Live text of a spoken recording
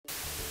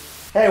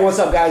Hey, what's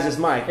up, guys? It's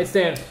Mike. It's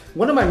Dan.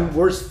 One of my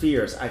worst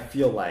fears, I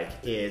feel like,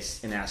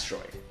 is an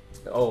asteroid.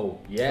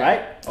 Oh, yeah.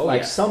 Right? Oh,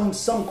 like yeah.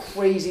 some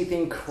crazy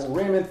thing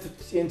cramming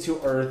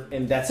into Earth,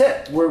 and that's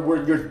it.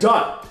 You're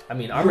done. I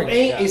mean, you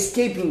ain't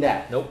escaping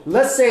that. Nope.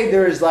 Let's say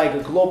there's like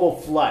a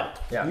global flood.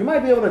 Yeah. You might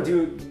be able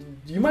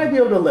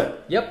to live.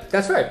 Yep,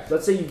 that's right.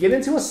 Let's say you get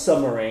into a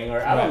submarine,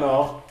 or I don't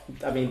know.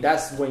 I mean,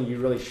 that's when you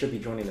really should be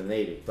joining the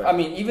Navy. But I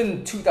mean,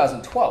 even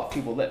 2012,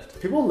 people lived.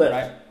 people live.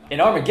 Right?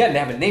 In Armageddon, they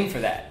have a name for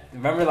that.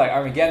 Remember, like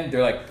Armageddon,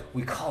 they're like,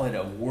 we call it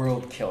a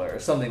world killer or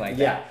something like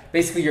that. Yeah.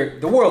 Basically,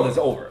 the world is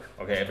over.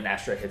 Okay, if an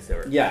asteroid hits the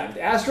Earth. Yeah, if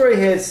the asteroid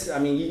hits, I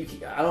mean,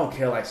 I don't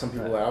care, like some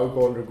people are like, I would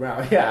go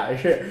underground. Yeah,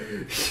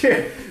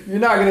 you're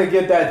not going to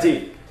get that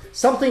deep.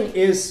 Something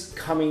is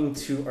coming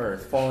to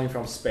Earth, falling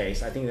from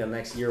space. I think the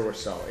next year or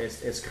so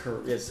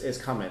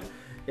is coming.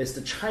 It's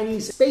the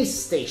Chinese space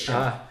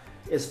station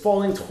is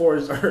falling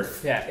towards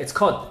Earth. Yeah, it's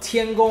called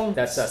Tiangong.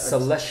 That's a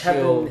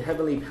celestial...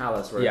 Heavenly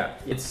palace, right? Yeah,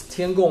 it's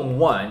Tiangong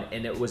 1,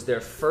 and it was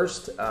their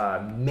first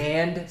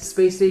manned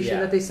space station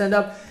that they sent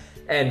up.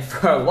 And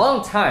for a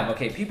long time,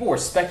 okay, people were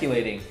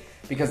speculating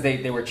because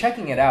they were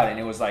checking it out and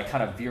it was like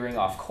kind of veering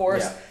off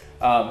course,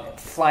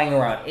 flying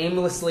around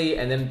aimlessly,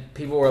 and then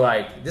people were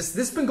like, this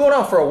has been going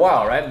on for a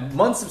while, right?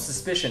 Months of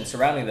suspicion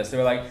surrounding this. They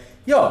were like,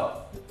 yo,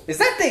 is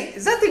that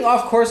thing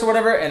off course or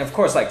whatever? And of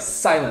course, like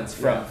silence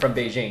from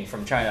Beijing,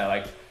 from China,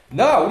 like,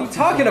 no, what are you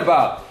talking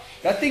about?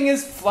 That thing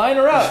is flying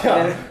around.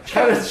 Yeah.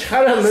 Try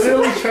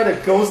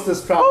to ghost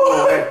this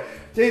problem away.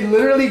 They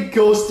literally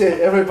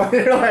ghosted everybody.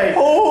 They're like,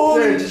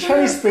 the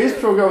Chinese space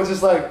program was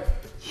just like,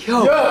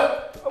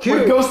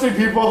 we're ghosting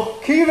people.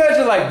 Can you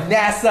imagine, like,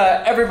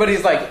 NASA,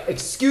 everybody's like,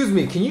 excuse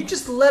me, can you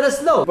just let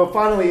us know? But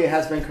finally, it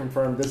has been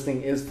confirmed this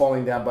thing is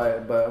falling down,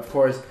 but of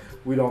course,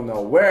 we don't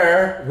know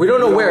where. We don't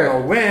know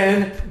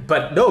when.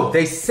 But no,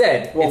 they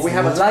said well, it's we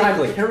have a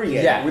likely. time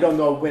period. Yeah. We don't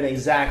know when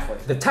exactly.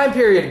 The time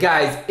period,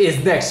 guys,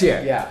 is next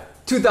year. Yeah.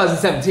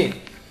 2017.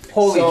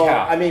 Holy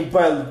cow. I mean,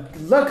 but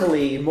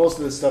luckily, most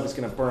of this stuff is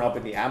going to burn up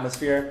in the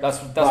atmosphere. That's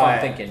what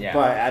I'm thinking, yeah.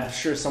 But I'm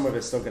sure some of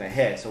it's still going to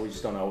hit, so we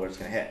just don't know where it's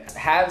going to hit.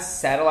 Have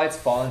satellites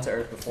fallen to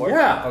Earth before?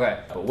 Yeah.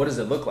 Okay. But what does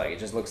it look like? It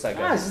just looks like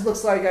it just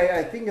looks like,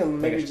 I think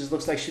it just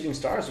looks like shooting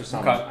stars or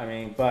something. Okay. I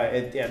mean,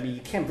 but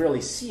you can't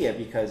really see it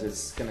because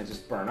it's going to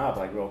just burn up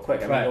like real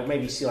quick. I mean, you'll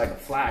maybe see like a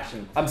flash.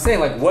 And I'm saying,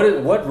 like,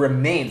 what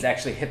remains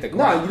actually hit the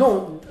ground? No, you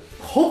don't.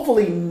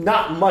 Hopefully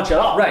not much at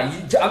all. Right,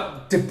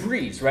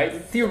 debris, right?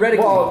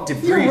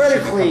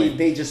 Theoretically,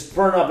 they just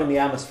burn up in the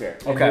atmosphere.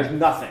 And there's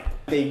nothing.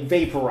 They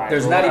vaporize.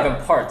 There's not even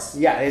parts.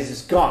 Yeah, it's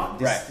just gone.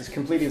 It's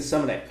completely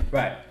disseminated.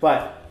 Right.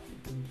 But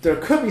there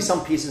could be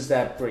some pieces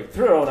that break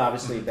through, and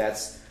obviously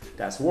that's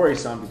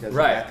worrisome because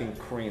that thing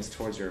careens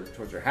towards your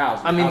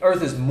house. I mean,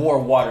 Earth is more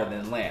water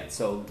than land,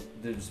 so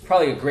there's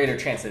probably a greater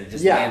chance that it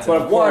just lands in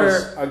the water.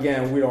 Course,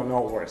 again, we don't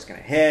know where it's gonna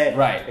hit.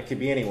 Right. It could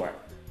be anywhere.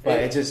 But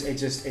it's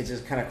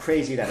just kind of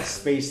crazy that a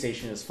space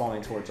station is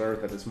falling towards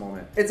Earth at this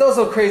moment. It's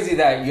also crazy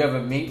that you have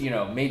a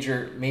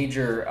major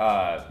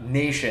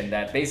nation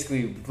that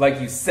basically, like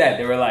you said,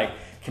 they were like,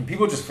 can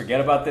people just forget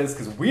about this?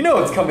 Because we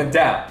know it's coming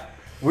down.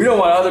 We don't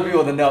want other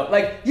people to know.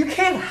 Like, you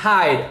can't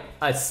hide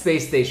a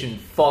space station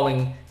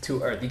falling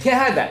to Earth. You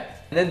can't hide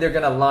that. And then they're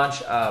gonna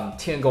launch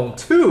Tiangong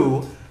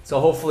 2.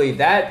 So hopefully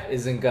that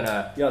isn't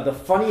gonna. Yeah, the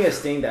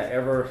funniest thing that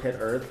ever hit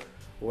Earth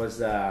was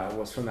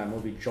from that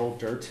movie Joe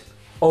Dirt.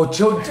 Oh,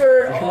 Joe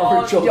Dirt!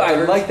 Remember Joe Dirt? I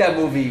like that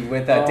movie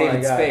with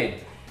David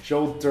Spade.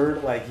 Joe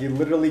Dirt, like he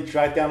literally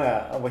dragged down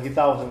what he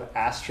thought was an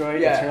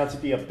asteroid. It turned out to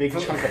be a big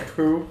chunk of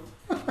poo.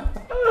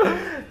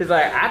 He's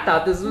like, I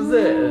thought this was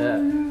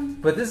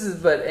it. But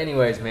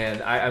anyways,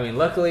 man, I mean,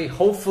 luckily,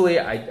 hopefully,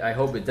 I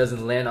hope it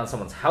doesn't land on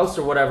someone's house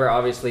or whatever,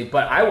 obviously.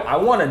 But I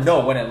want to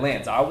know when it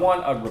lands. I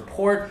want a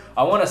report.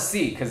 I want to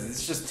see, because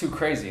it's just too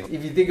crazy.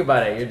 If you think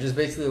about it, you're just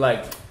basically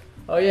like,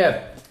 oh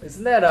yeah,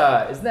 isn't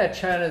that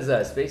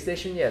China's space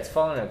station? Yeah, it's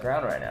falling to the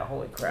ground right now.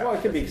 Holy crap! Well,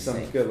 it could be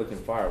some good-looking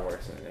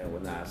fireworks and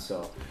whatnot.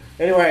 So,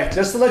 anyway,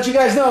 just to let you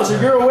guys know, so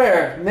you're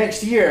aware,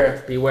 next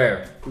year,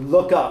 beware,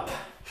 look up.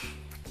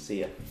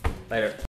 See ya later.